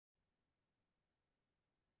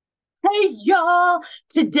Hey y'all,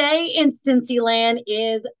 today in Scentsy Land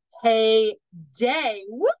is payday.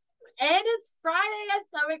 Woo! And it's Friday. I'm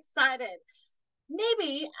so excited.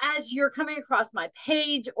 Maybe as you're coming across my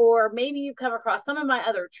page, or maybe you've come across some of my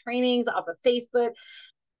other trainings off of Facebook,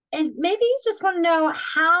 and maybe you just want to know,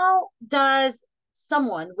 how does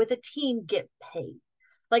someone with a team get paid?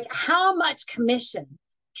 Like, how much commission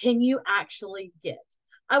can you actually get?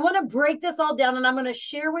 I want to break this all down, and I'm going to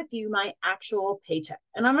share with you my actual paycheck.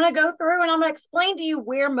 And I'm going to go through and I'm going to explain to you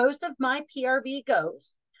where most of my PRV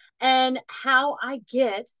goes and how I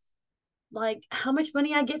get, like, how much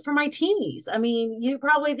money I get for my teamies. I mean, you're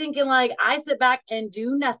probably thinking, like, I sit back and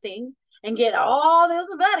do nothing and get all this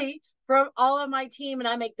money from all of my team and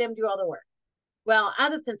I make them do all the work. Well,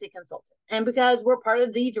 as a Scentsy consultant, and because we're part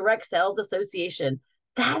of the Direct Sales Association,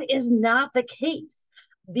 that is not the case.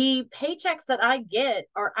 The paychecks that I get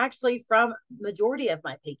are actually from, majority of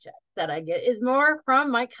my paycheck that I get is more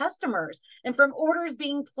from my customers and from orders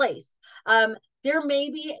being placed. There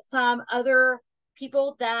may be some other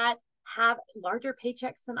people that have larger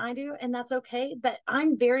paychecks than I do, and that's okay. But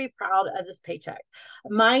I'm very proud of this paycheck.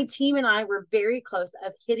 My team and I were very close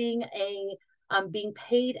of hitting a being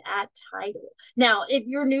paid at title. Now, if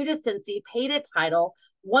you're new to Scentsy, paid at title,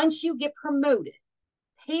 once you get promoted,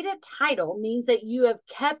 paid at title means that you have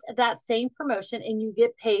kept that same promotion and you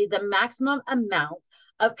get paid the maximum amount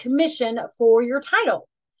of commission for your title.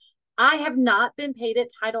 I have not been paid at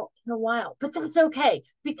title in a while, but that's okay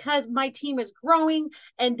because my team is growing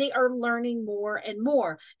and they are learning more and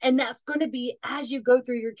more. And that's going to be, as you go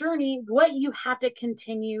through your journey, what you have to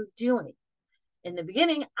continue doing. In the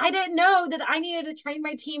beginning, I didn't know that I needed to train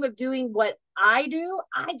my team of doing what I do.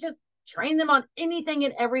 I just train them on anything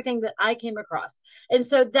and everything that I came across. And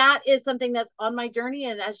so that is something that's on my journey.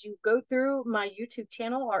 And as you go through my YouTube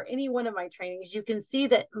channel or any one of my trainings, you can see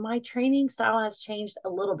that my training style has changed a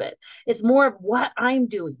little bit. It's more of what I'm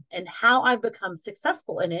doing and how I've become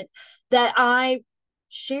successful in it that I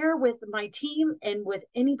share with my team and with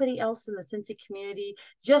anybody else in the Scentsy community,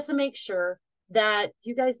 just to make sure that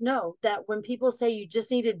you guys know that when people say you just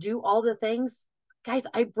need to do all the things, guys,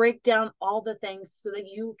 I break down all the things so that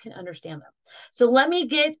you can understand them. So let me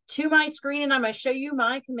get to my screen and I'm going to show you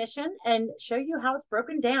my commission and show you how it's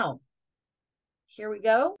broken down. Here we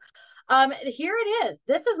go. Here it is.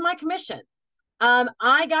 This is my commission.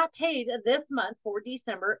 I got paid this month for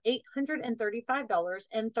December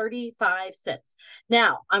 $835.35.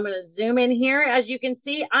 Now, I'm going to zoom in here. As you can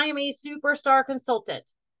see, I am a superstar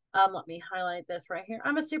consultant. Let me highlight this right here.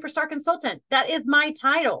 I'm a superstar consultant. That is my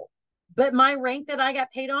title. But my rank that I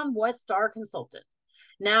got paid on was star consultant.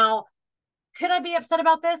 Now, could I be upset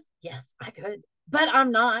about this? Yes, I could, but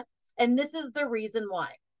I'm not. And this is the reason why.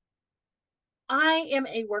 I am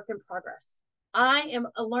a work in progress. I am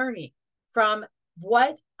learning from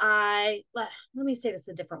let me say this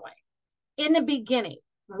a different way. In the beginning,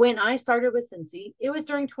 when I started with Scentsy, it was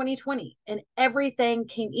during 2020 and everything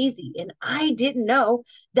came easy. And I didn't know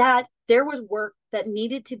that there was work that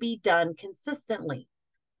needed to be done consistently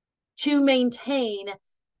to maintain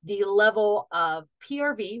the level of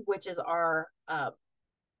PRV, which is our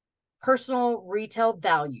personal retail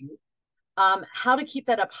value, how to keep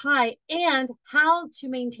that up high, and how to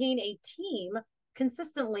maintain a team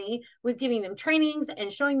consistently with giving them trainings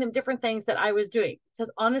and showing them different things that I was doing. Because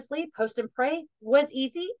honestly, post and pray was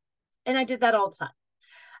easy, and I did that all the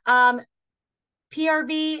time.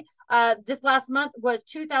 PRV this last month was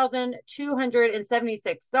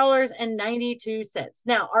 $2,276.92.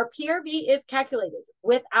 Now, our PRV is calculated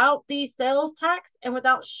without the sales tax and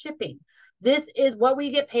without shipping. This is what we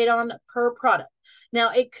get paid on per product.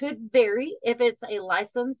 Now, it could vary if it's a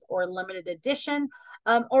license or limited edition,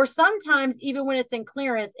 or sometimes even when it's in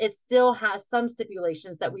clearance, it still has some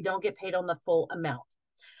stipulations that we don't get paid on the full amount.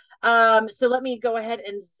 So let me go ahead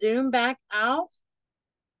and zoom back out.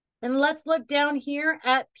 And let's look down here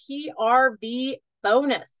at PRV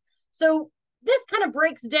bonus. So this kind of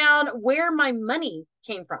breaks down where my money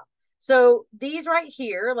came from. So these right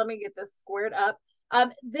here, let me get this squared up.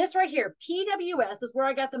 This right here, PWS, is where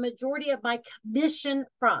I got the majority of my commission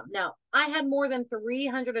from. Now, I had more than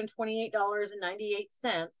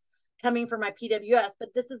 $328.98 coming from my PWS,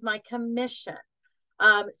 but this is my commission.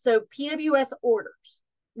 So PWS orders.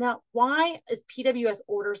 Now, why is PWS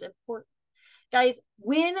orders important? Guys,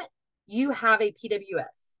 when you have a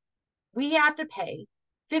PWS, we have to pay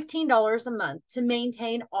 $15 a month to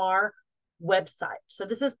maintain our website. So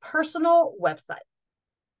this is personal website.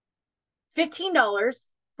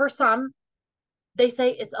 $15 for some, they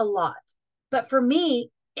say it's a lot. But for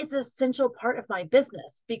me, it's an essential part of my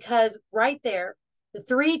business, because right there, the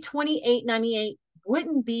 $328.98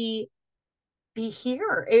 wouldn't be be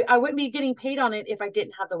here. I wouldn't be getting paid on it if I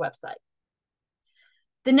didn't have the website.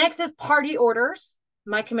 The next is party orders.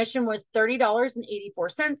 My commission was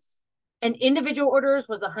 $30.84. And individual orders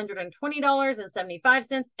was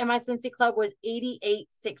 $120.75. And my Scentsy Club was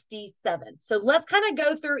 $88.67. So let's kind of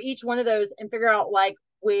go through each one of those and figure out like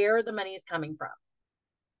where the money is coming from.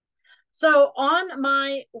 So on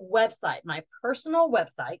my website, my personal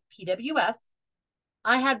website, PWS,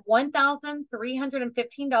 I had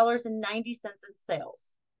 $1,315.90 in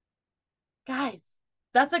sales. Guys,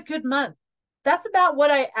 that's a good month. That's about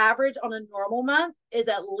what I average on a normal month, is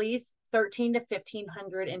at least 13 to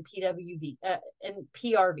 1500 in PWV, in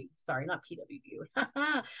PRV. Sorry, not PWV.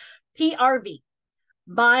 PRV.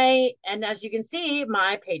 And as you can see,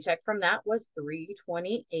 my paycheck from that was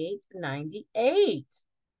 $328.98.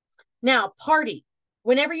 Now, party.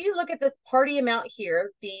 Whenever you look at this party amount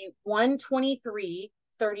here, the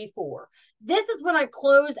 $123.34, this is when I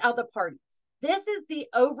closed out the parties. This is the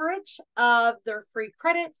overage of their free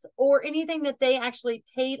credits or anything that they actually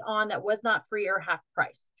paid on that was not free or half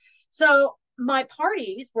price. So my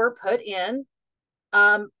parties were put in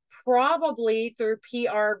probably through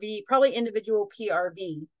PRV, probably individual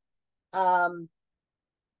PRV,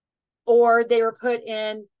 or they were put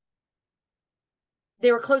in,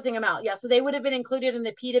 they were closing them out. Yeah, so they would have been included in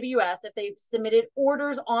the PWS if they submitted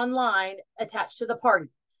orders online attached to the party.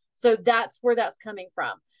 So that's where that's coming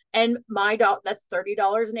from. And that's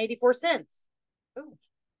 $30.84. Oh,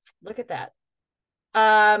 look at that.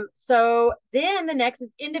 So then the next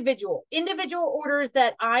is individual orders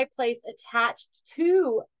that I place attached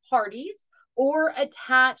to parties or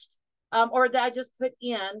attached, or that I just put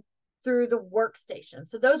in through the workstation.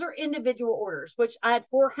 So those are individual orders, which I had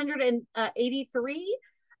 483,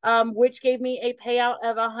 which gave me a payout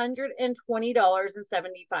of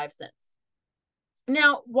 $120.75.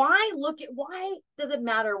 Now, why does it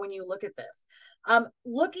matter when you look at this?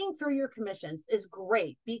 Looking through your commissions is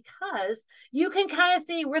great because you can kind of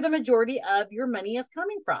see where the majority of your money is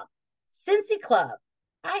coming from. Scentsy Club,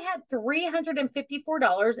 I had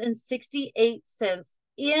 $354.68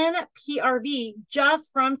 in PRV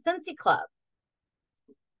just from Scentsy Club.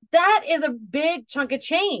 That is a big chunk of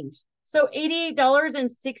change. So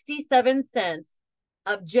 $88.67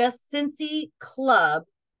 of just Scentsy Club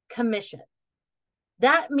commission.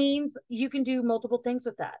 That means you can do multiple things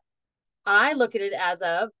with that. I look at it as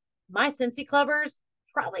my Scentsy Clubbers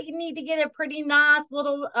probably need to get a pretty nice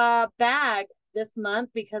little bag this month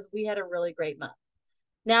because we had a really great month.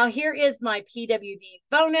 Now, here is my PWV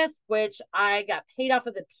bonus, which I got paid off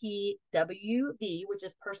of the PWV, which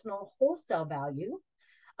is personal wholesale value,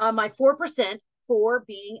 my 4% for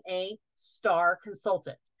being a star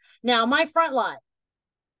consultant. Now, my front line,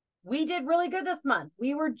 we did really good this month.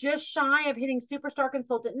 We were just shy of hitting superstar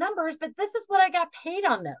consultant numbers, but this is what I got paid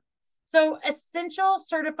on them. So essential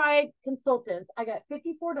certified consultants, I got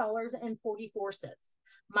 $54.44.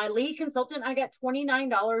 My lead consultant, I got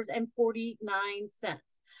 $29.49.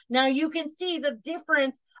 Now you can see the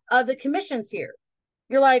difference of the commissions here.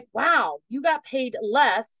 You're like, wow, you got paid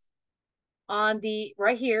less on the,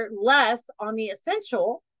 right here, less on the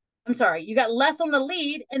essential. I'm sorry, you got less on the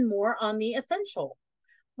lead and more on the essential.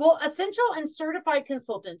 Well, essential and certified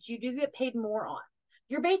consultants, you do get paid more on.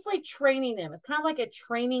 You're basically training them. It's kind of like a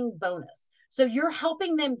training bonus. So you're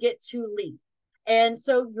helping them get to lead. And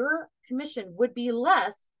so your commission would be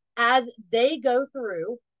less as they go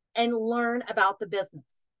through and learn about the business.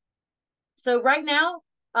 So right now,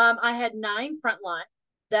 I had 9 frontline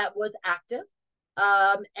that was active,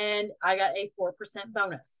 and I got a 4%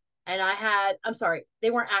 bonus. And I'm sorry,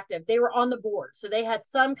 they weren't active. They were on the board. So they had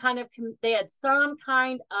some kind of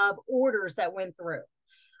orders that went through.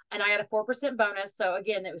 And I had a 4% bonus. So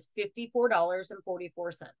again, it was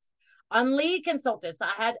 $54.44. On lead consultants,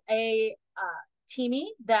 I had a teamie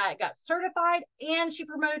that got certified and she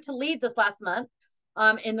promoted to lead this last month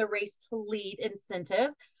in the Race to Lead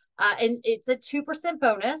incentive. And it's a 2%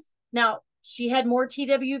 bonus. Now, she had more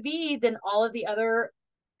TWV than all of the other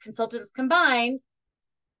consultants combined,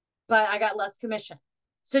 but I got less commission.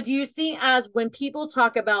 So do you see, as when people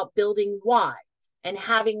talk about building why and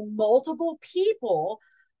having multiple people,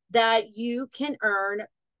 that you can earn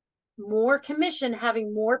more commission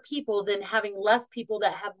having more people than having less people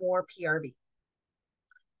that have more PRV.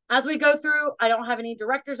 As we go through, I don't have any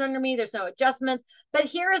directors under me. There's no adjustments, but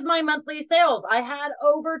here is my monthly sales. I had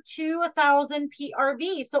over 2,000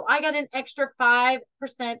 PRV. So I got an extra 5%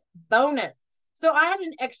 bonus. So I had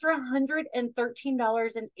an extra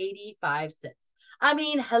 $113.85. I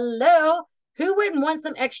mean, hello, who wouldn't want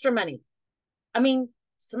some extra money? I mean,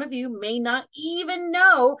 some of you may not even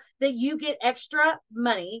know that you get extra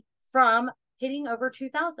money from hitting over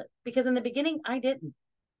 2,000 because in the beginning I didn't.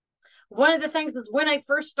 One of the things is when I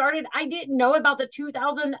first started, I didn't know about the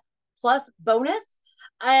 2,000 plus bonus.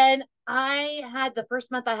 And I had the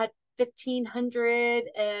first month I had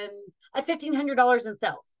 $1,500 in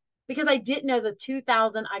sales because I didn't know the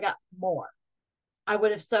 2,000 I got more. I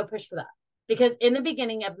would have so pushed for that because in the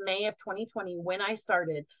beginning of May of 2020, when I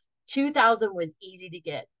started, 2,000 was easy to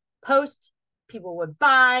get. Post, people would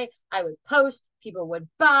buy. I would post, people would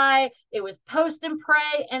buy. It was post and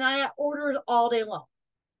pray, and I ordered all day long.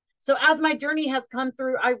 So as my journey has come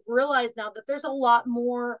through, I've realized now that there's a lot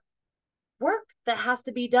more work that has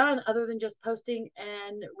to be done other than just posting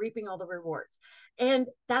and reaping all the rewards. And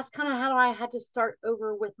that's kind of how I had to start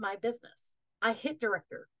over with my business. I hit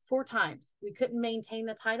director 4 times. We couldn't maintain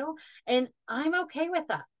the title. And I'm okay with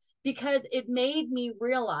that because it made me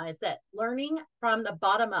realize that learning from the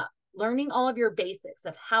bottom up, learning all of your basics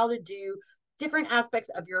of how to do different aspects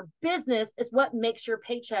of your business is what makes your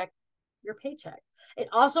paycheck your paycheck. It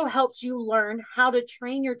also helps you learn how to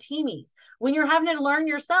train your teamies. When you're having to learn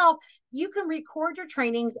yourself, you can record your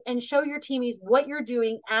trainings and show your teamies what you're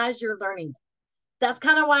doing as you're learning. That's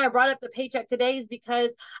kind of why I brought up the paycheck today is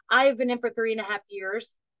because I've been in for 3.5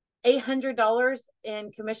 years. $800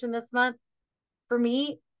 in commission this month for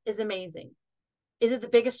me is amazing. Is it the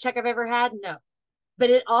biggest check I've ever had? No.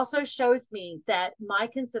 But it also shows me that my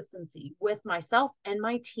consistency with myself and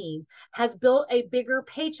my team has built a bigger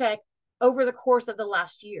paycheck over the course of the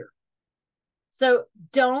last year. So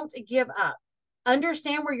don't give up.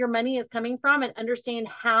 Understand where your money is coming from and understand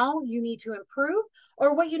how you need to improve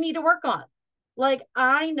or what you need to work on. Like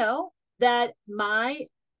I know that my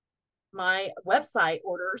website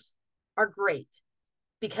orders are great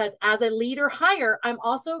because as a leader hire, I'm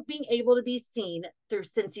also being able to be seen through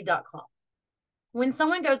Scentsy.com. When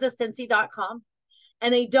someone goes to Scentsy.com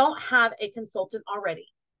and they don't have a consultant already,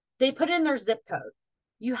 they put in their zip code.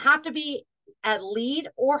 You have to be at lead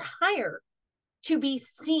or higher to be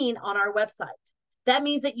seen on our website. That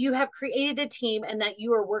means that you have created a team and that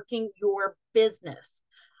you are working your business.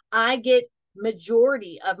 I get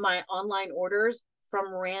majority of my online orders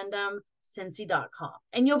from random Scentsy.com.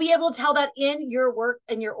 And you'll be able to tell that in your work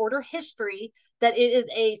and your order history that it is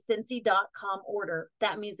a Scentsy.com order.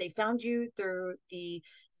 That means they found you through the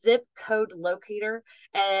zip code locator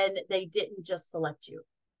and they didn't just select you.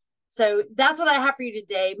 So that's what I have for you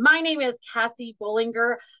today. My name is Cassie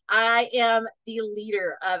Bollinger. I am the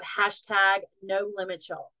leader of #NoLimits,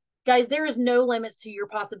 y'all. Guys, there is no limits to your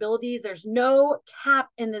possibilities. There's no cap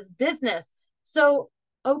in this business. So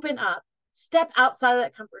open up, step outside of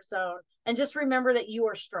that comfort zone, and just remember that you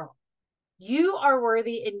are strong. You are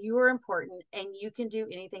worthy and you are important and you can do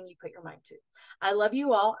anything you put your mind to. I love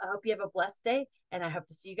you all. I hope you have a blessed day and I hope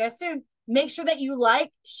to see you guys soon. Make sure that you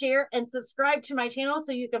like, share, and subscribe to my channel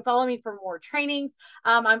so you can follow me for more trainings.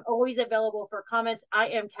 I'm always available for comments. I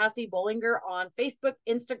am Cassie Bollinger on Facebook,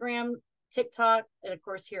 Instagram, TikTok, and of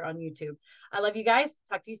course here on YouTube. I love you guys.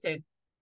 Talk to you soon.